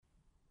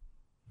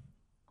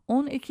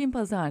10 Ekim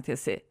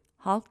Pazartesi,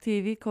 Halk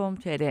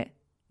TV.com.tr,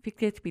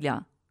 Fikret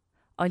Bila,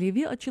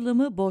 Alevi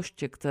açılımı boş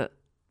çıktı.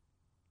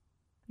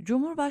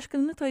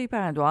 Cumhurbaşkanı Tayyip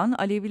Erdoğan,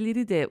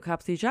 Alevileri de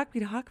kapsayacak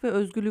bir hak ve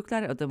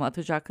özgürlükler adımı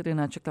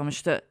atacaklarını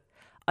açıklamıştı.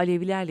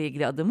 Alevilerle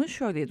ilgili adımı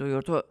şöyle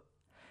duyurdu.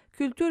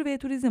 Kültür ve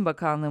Turizm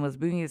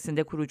Bakanlığımız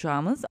bünyesinde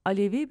kuracağımız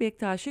Alevi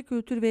Bektaşi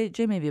Kültür ve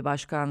Cemevi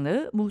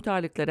Başkanlığı,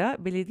 muhtarlıklara,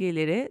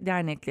 belediyelere,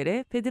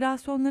 derneklere,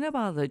 federasyonlara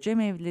bağlı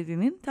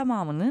cemevlerinin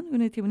tamamının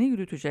yönetimini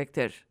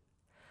yürütecektir.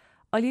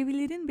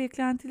 Alevilerin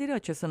beklentileri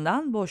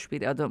açısından boş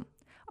bir adım.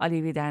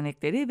 Alevi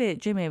dernekleri ve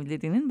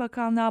cemevlerinin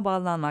bakanlığa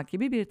bağlanmak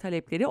gibi bir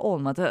talepleri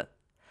olmadı.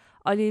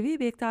 Alevi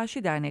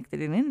Bektaşi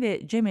derneklerinin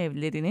ve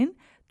cemevlerinin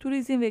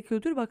Turizm ve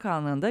Kültür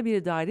Bakanlığı'nda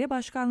bir daire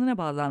başkanlığına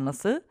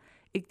bağlanması,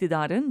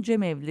 iktidarın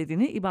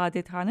cemevlerini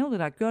ibadethane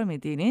olarak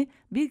görmediğini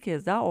bir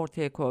kez daha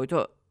ortaya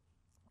koydu.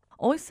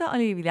 Oysa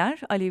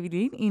Aleviler,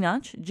 Aleviliğin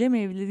inanç,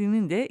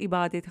 cemevlerinin de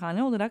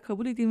ibadethane olarak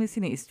kabul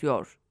edilmesini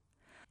istiyor.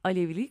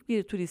 Alevilik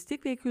bir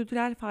turistik ve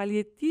kültürel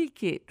faaliyet değil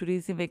ki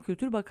Turizm ve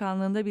Kültür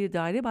Bakanlığı'nda bir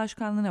daire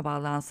başkanlığına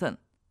bağlansın.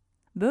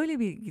 Böyle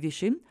bir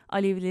girişim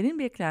Alevilerin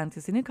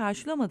beklentisini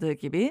karşılamadığı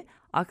gibi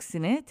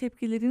aksine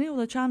tepkilerine yol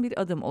açan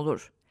bir adım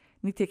olur.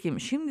 Nitekim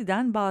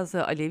şimdiden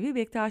bazı Alevi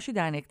Bektaşi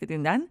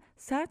derneklerinden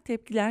sert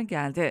tepkiler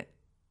geldi.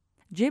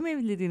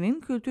 Cemevlerinin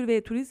Kültür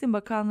ve Turizm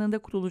Bakanlığı'nda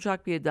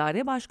kurulacak bir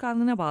daire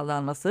başkanlığına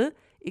bağlanması,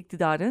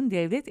 iktidarın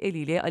devlet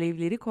eliyle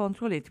Alevileri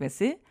kontrol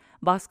etmesi,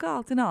 baskı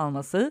altına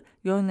alması,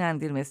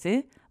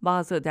 yönlendirmesi,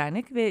 bazı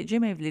dernek ve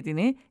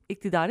cemevlerini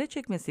iktidara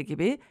çekmesi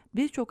gibi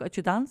birçok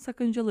açıdan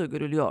sakıncalı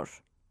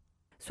görülüyor.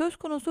 Söz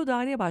konusu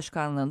daire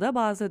başkanlığında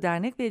bazı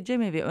dernek ve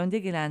cemevi önde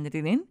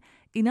gelenlerinin,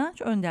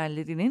 inanç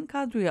önderlerinin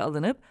kadroya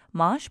alınıp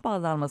maaş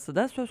bağlanması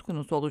da söz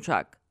konusu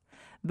olacak.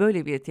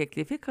 Böyle bir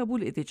teklifi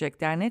kabul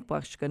edecek dernek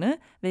başkanı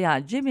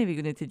veya cemevi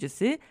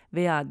yöneticisi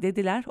veya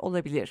dedeler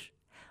olabilir.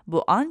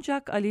 Bu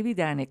ancak Alevi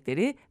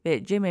dernekleri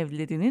ve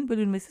cemevlerinin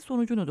bölünmesi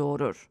sonucunu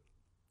doğurur.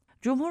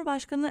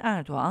 Cumhurbaşkanı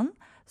Erdoğan,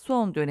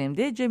 son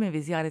dönemde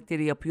cemevi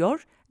ziyaretleri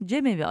yapıyor,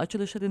 cemevi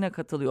açılışlarına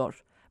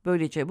katılıyor.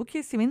 Böylece bu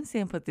kesimin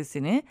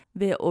sempatisini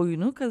ve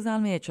oyunu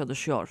kazanmaya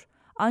çalışıyor.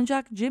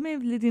 Ancak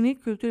cemevlerini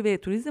Kültür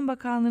ve Turizm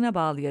Bakanlığı'na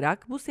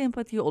bağlayarak bu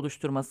sempatiyi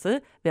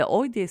oluşturması ve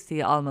oy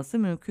desteği alması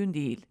mümkün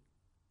değil.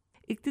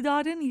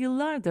 İktidarın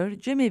yıllardır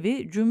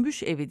cemevi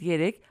cümbüş evi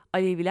diyerek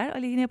Aleviler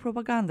aleyhine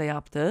propaganda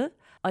yaptığı,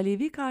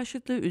 Alevi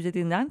karşıtlığı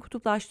üzerinden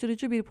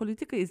kutuplaştırıcı bir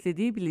politika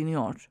izlediği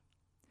biliniyor.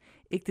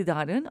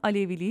 İktidarın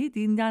Aleviliği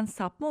dinden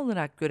sapma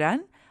olarak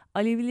gören,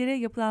 Alevilere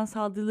yapılan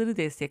saldırıları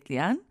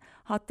destekleyen,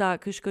 hatta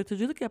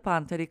kışkırtıcılık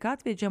yapan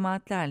tarikat ve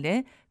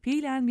cemaatlerle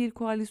fiilen bir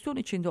koalisyon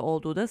içinde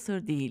olduğu da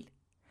sır değil.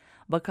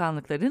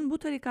 Bakanlıkların bu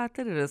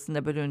tarikatlar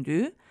arasında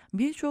bölündüğü,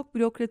 birçok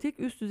bürokratik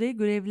üst düzey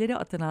görevlere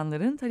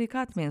atananların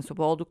tarikat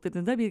mensubu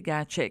oldukları da bir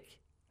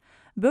gerçek.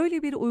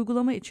 Böyle bir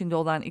uygulama içinde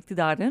olan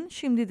iktidarın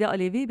şimdi de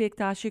Alevi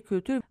Bektaşi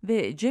Kültür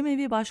ve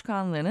Cemevi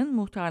Başkanlığı'nın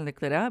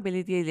muhtarlıklara,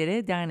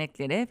 belediyelere,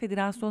 derneklere,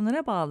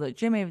 federasyonlara bağlı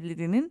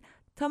cemevlerinin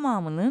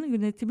tamamının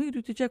yönetimi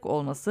yürütecek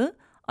olması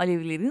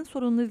Alevilerin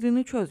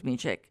sorunlarını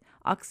çözmeyecek,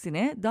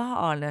 aksine daha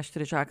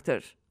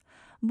ağırlaştıracaktır.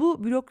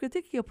 Bu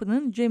bürokratik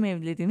yapının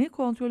cemevlerini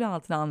kontrol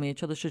altına almaya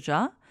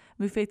çalışacağı,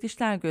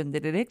 müfettişler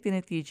göndererek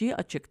denetleyeceği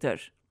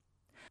açıktır.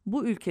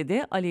 Bu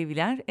ülkede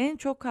Aleviler en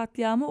çok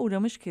katliama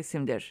uğramış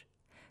kesimdir.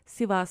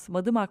 Sivas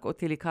Madımak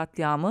Oteli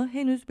katliamı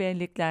henüz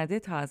belleklerde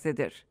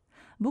tazedir.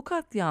 Bu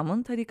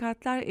katliamın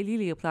tarikatlar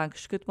eliyle yapılan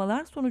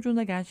kışkırtmalar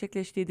sonucunda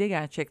gerçekleştiği de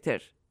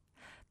gerçektir.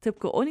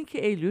 Tıpkı 12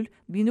 Eylül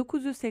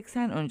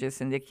 1980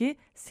 öncesindeki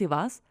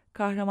Sivas,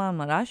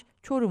 Kahramanmaraş,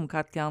 Çorum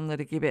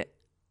katliamları gibi.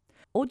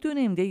 O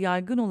dönemde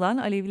yaygın olan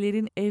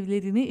Alevilerin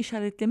evlerini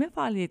işaretleme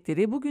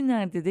faaliyetleri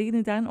bugünlerde de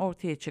yeniden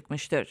ortaya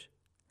çıkmıştır.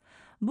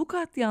 Bu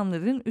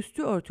katliamların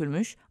üstü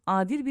örtülmüş,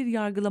 adil bir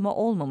yargılama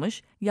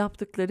olmamış,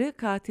 yaptıkları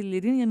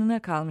katillerin yanına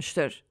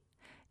kalmıştır.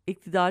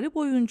 İktidarı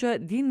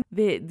boyunca din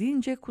ve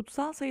dince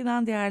kutsal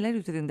sayılan değerler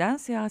üzerinden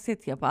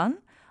siyaset yapan,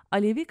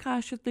 Alevi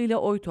karşıtlığıyla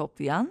oy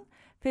toplayan,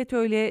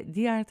 FETÖ'yle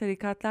diğer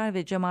tarikatlar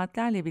ve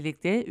cemaatlerle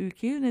birlikte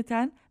ülkeyi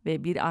yöneten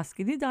ve bir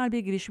askeri darbe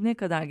girişimine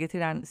kadar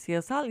getiren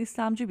siyasal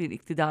İslamcı bir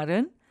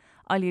iktidarın,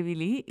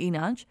 Aleviliği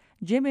inanç,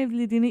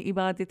 cemevliliğini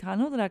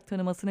ibadethane olarak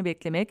tanımasını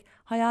beklemek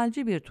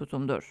hayalci bir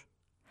tutumdur.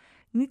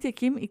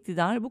 Nitekim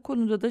iktidar bu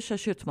konuda da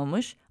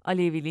şaşırtmamış,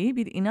 Aleviliği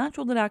bir inanç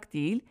olarak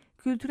değil,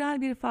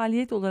 kültürel bir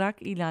faaliyet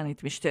olarak ilan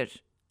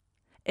etmiştir.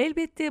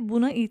 Elbette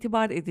buna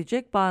itibar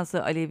edecek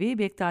bazı Alevi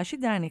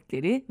Bektaşi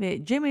dernekleri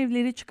ve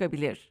cemevleri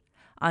çıkabilir.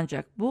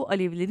 Ancak bu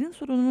Alevilerin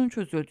sorununun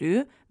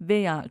çözüldüğü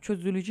veya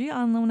çözüleceği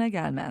anlamına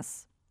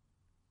gelmez.